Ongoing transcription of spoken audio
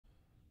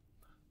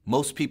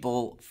Most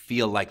people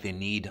feel like they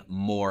need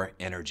more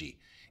energy.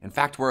 In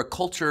fact, we're a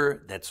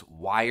culture that's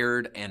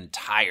wired and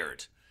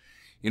tired.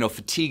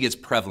 Fatigue is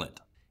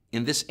prevalent.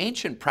 In this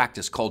ancient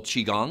practice called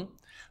Qigong,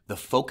 the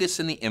focus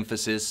and the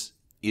emphasis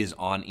is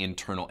on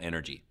internal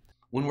energy.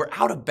 When we're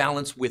out of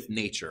balance with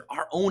nature,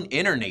 our own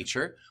inner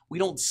nature, we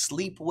don't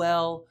sleep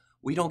well,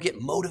 we don't get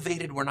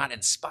motivated, we're not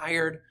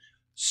inspired.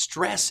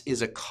 Stress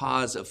is a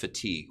cause of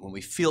fatigue. When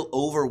we feel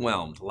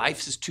overwhelmed,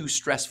 life is too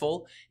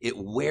stressful, it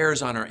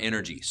wears on our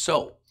energy.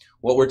 So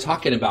what we're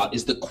talking about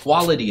is the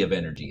quality of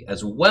energy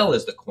as well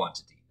as the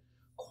quantity.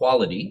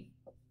 Quality.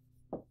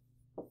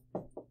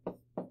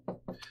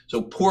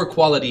 So poor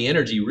quality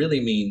energy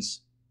really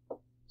means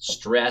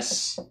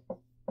stress,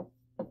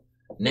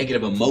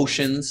 negative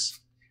emotions,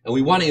 and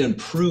we want to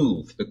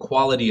improve the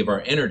quality of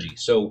our energy.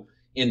 So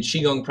in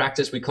Qigong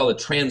practice, we call it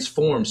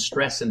transform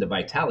stress into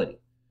vitality.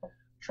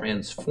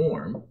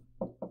 Transform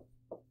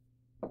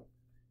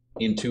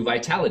into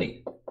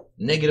vitality,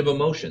 negative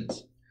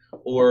emotions,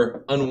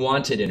 or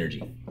unwanted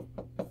energy.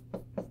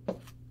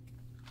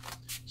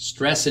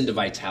 Stress into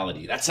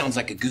vitality. That sounds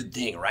like a good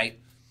thing, right?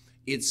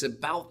 It's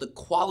about the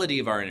quality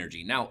of our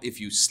energy. Now,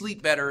 if you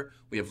sleep better,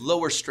 we have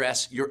lower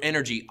stress, your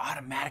energy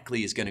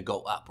automatically is going to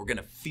go up. We're going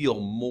to feel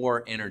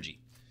more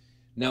energy.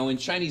 Now, in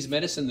Chinese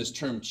medicine, this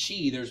term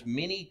Qi, there's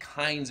many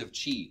kinds of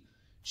Qi.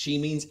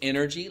 Qi means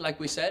energy, like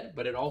we said,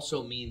 but it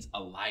also means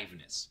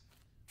aliveness,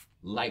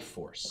 life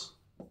force.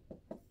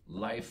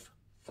 Life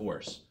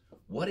force.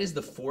 What is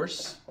the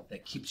force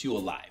that keeps you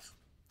alive?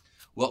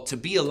 Well, to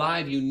be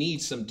alive, you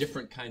need some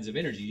different kinds of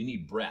energy. You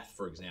need breath,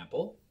 for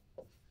example.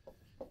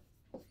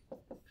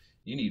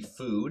 You need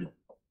food.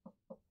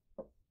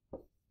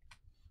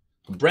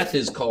 Breath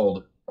is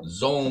called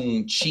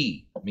Zong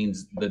Qi,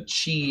 means the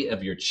qi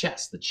of your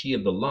chest, the qi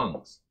of the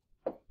lungs.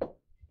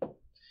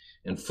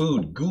 And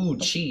food, Gu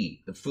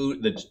Qi,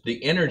 the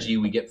energy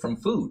we get from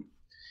food.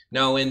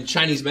 Now in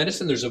Chinese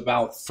medicine, there's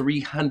about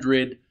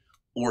 300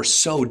 or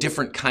so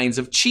different kinds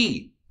of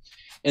qi.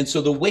 And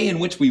so the way in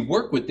which we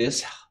work with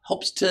this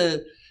helps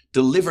to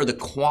deliver the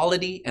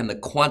quality and the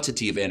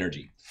quantity of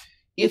energy.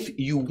 If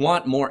you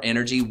want more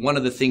energy, one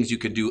of the things you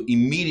could do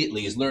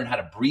immediately is learn how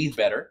to breathe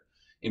better,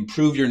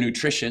 improve your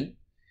nutrition.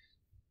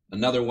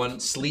 Another one,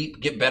 sleep,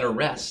 get better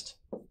rest.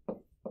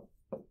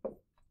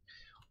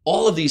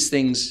 All of these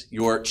things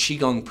your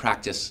Qigong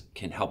practice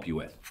can help you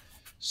with.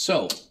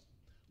 So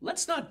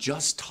let's not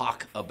just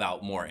talk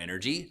about more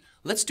energy.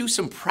 Let's do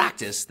some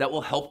practice that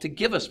will help to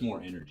give us more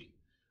energy.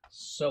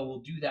 So we'll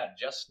do that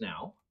just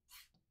now.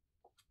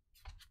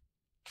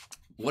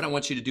 What I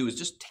want you to do is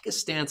just take a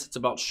stance that's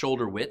about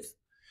shoulder width.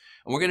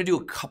 And we're going to do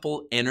a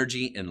couple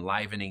energy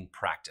enlivening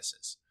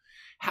practices.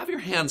 Have your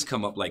hands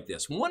come up like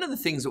this. One of the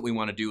things that we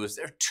want to do is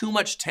there's too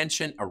much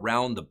tension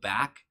around the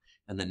back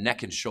and the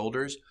neck and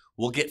shoulders,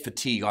 we'll get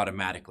fatigue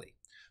automatically.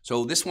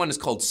 So this one is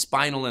called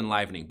spinal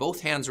enlivening.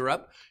 Both hands are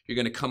up. You're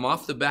going to come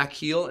off the back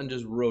heel and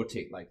just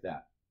rotate like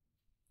that.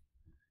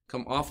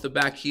 Come off the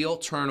back heel,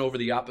 turn over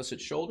the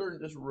opposite shoulder and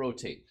just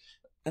rotate.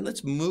 And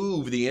let's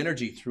move the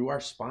energy through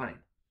our spine.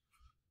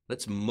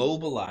 Let's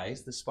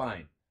mobilize the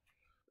spine.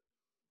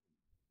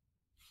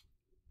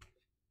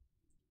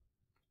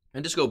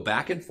 And just go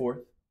back and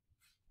forth.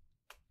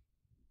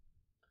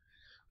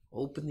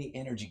 Open the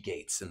energy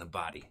gates in the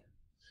body.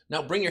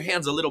 Now bring your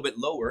hands a little bit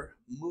lower.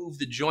 Move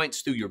the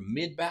joints through your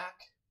mid-back.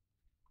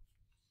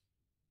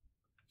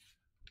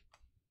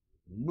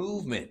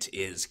 Movement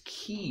is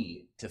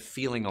key to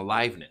feeling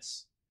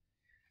aliveness.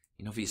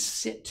 If you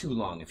sit too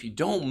long, if you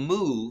don't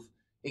move,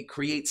 it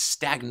creates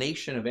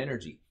stagnation of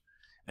energy.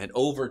 And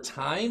over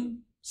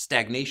time,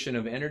 stagnation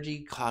of energy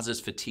causes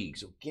fatigue.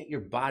 So get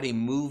your body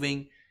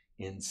moving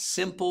in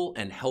simple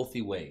and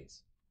healthy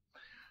ways.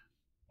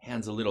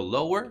 Hands a little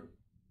lower.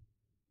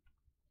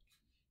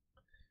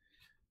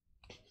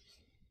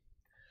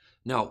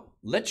 Now,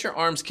 let your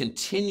arms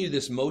continue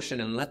this motion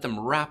and let them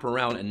wrap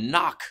around and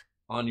knock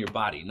on your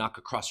body. Knock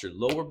across your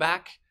lower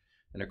back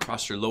and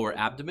across your lower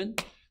abdomen.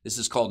 This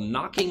is called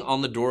knocking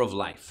on the door of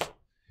life.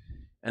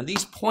 And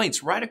these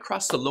points right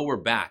across the lower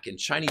back in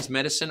Chinese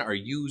medicine are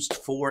used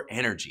for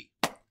energy.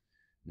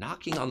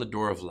 Knocking on the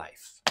door of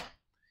life.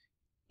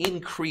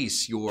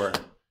 Increase your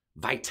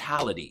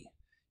vitality,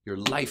 your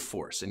life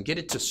force, and get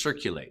it to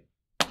circulate.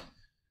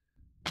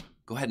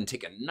 Go ahead and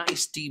take a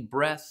nice deep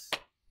breath.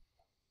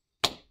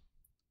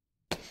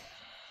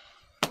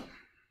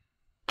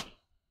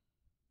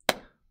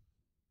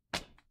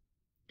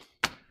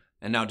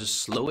 And now just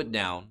slow it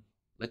down.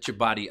 Let your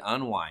body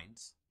unwind.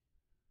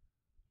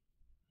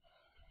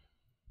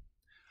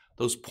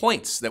 Those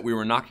points that we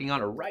were knocking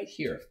on are right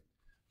here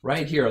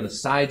on the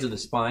sides of the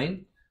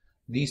spine.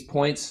 These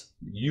points,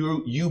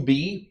 UB,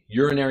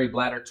 urinary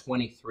bladder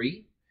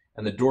 23,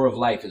 and the door of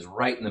life is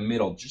right in the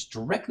middle, just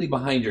directly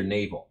behind your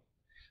navel.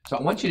 So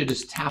I want you to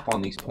just tap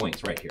on these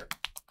points right here.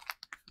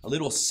 A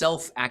little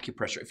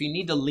self-acupressure. If you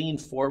need to lean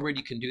forward,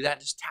 you can do that.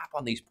 Just tap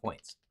on these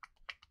points.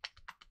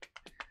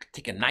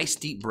 Take a nice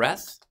deep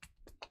breath.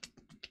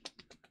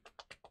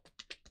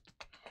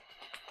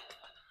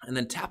 And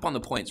then tap on the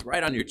points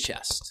right on your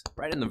chest,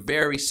 right in the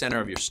very center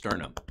of your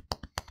sternum.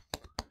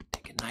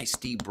 Nice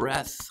deep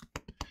breath.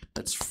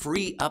 Let's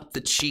free up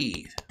the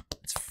Qi.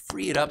 Let's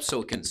free it up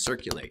so it can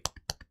circulate.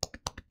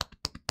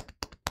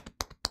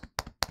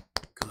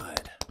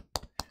 Good.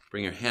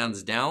 Bring your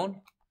hands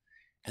down.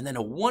 And then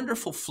a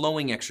wonderful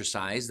flowing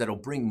exercise that'll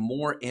bring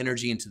more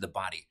energy into the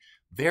body.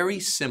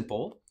 Very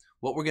simple.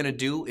 What we're going to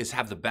do is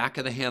have the back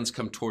of the hands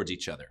come towards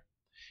each other.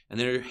 And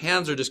then your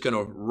hands are just going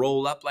to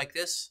roll up like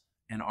this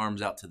and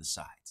arms out to the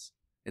sides.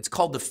 It's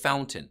called the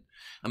fountain.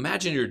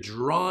 Imagine you're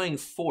drawing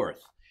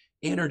forth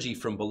energy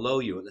from below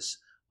you, and this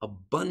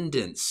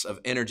abundance of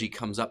energy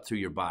comes up through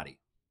your body.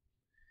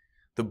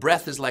 The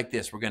breath is like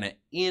this. We're going to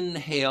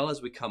inhale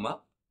as we come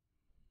up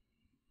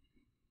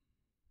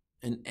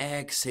and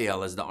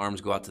exhale as the arms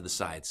go out to the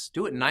sides.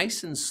 Do it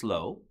nice and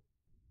slow.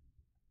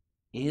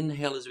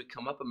 Inhale as we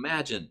come up.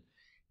 Imagine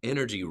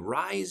energy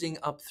rising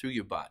up through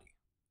your body.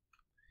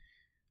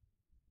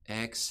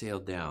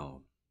 Exhale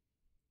down.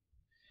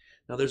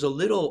 Now there's a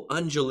little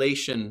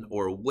undulation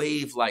or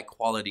wave-like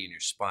quality in your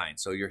spine.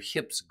 So your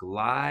hips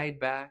glide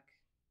back,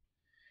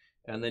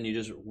 and then you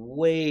just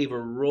wave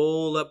or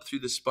roll up through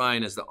the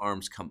spine as the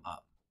arms come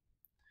up.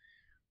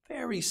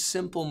 Very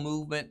simple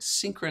movement,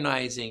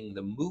 synchronizing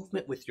the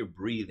movement with your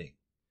breathing.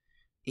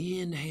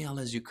 Inhale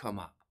as you come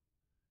up.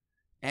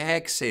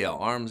 Exhale,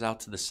 arms out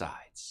to the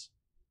sides.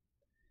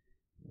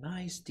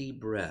 Nice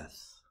deep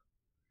breath.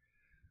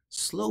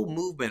 Slow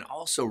movement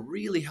also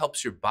really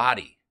helps your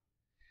body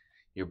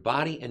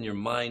and your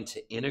mind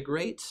to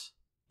integrate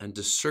and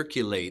to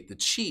circulate the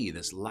Qi,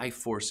 this life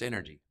force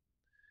energy.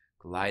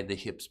 Glide the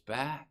hips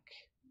back,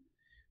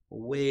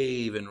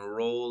 wave and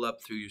roll up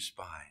through your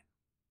spine.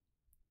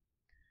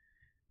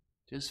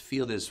 Just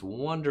feel this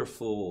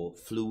wonderful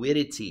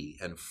fluidity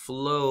and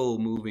flow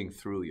moving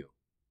through you.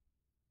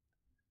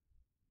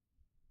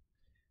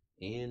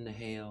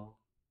 Inhale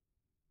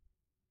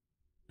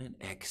and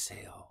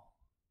exhale.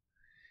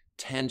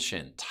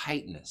 Tension,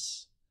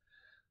 tightness,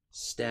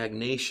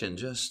 stagnation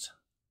just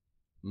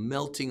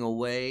melting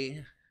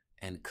away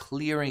and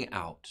clearing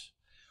out.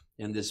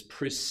 And this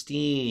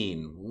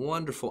pristine,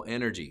 wonderful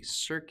energy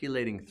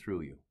circulating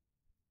through you.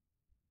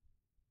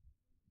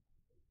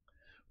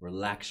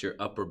 Relax your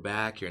upper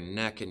back, your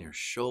neck, and your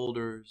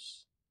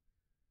shoulders.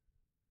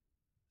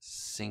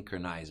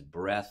 Synchronize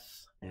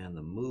breath and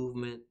the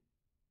movement.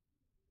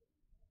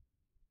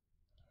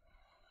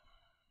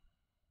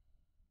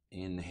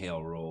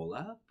 Inhale, roll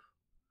up.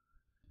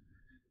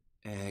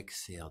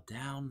 Exhale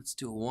down. Let's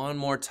do it one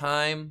more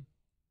time.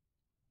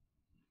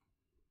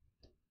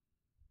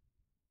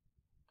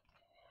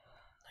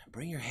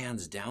 Bring your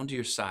hands down to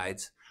your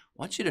sides. I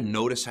want you to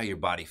notice how your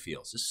body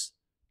feels. Just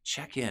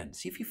check in.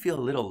 See if you feel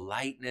a little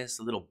lightness,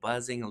 a little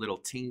buzzing, a little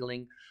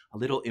tingling, a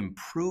little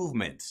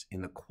improvement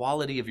in the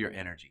quality of your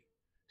energy.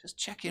 Just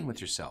check in with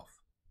yourself.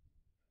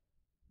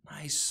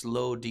 Nice,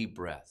 slow, deep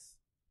breath.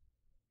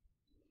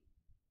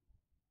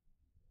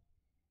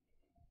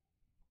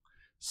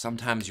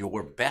 Sometimes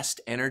your best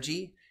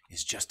energy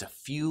is just a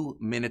few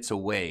minutes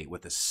away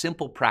with a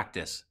simple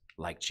practice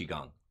like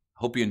Qigong.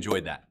 Hope you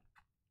enjoyed that.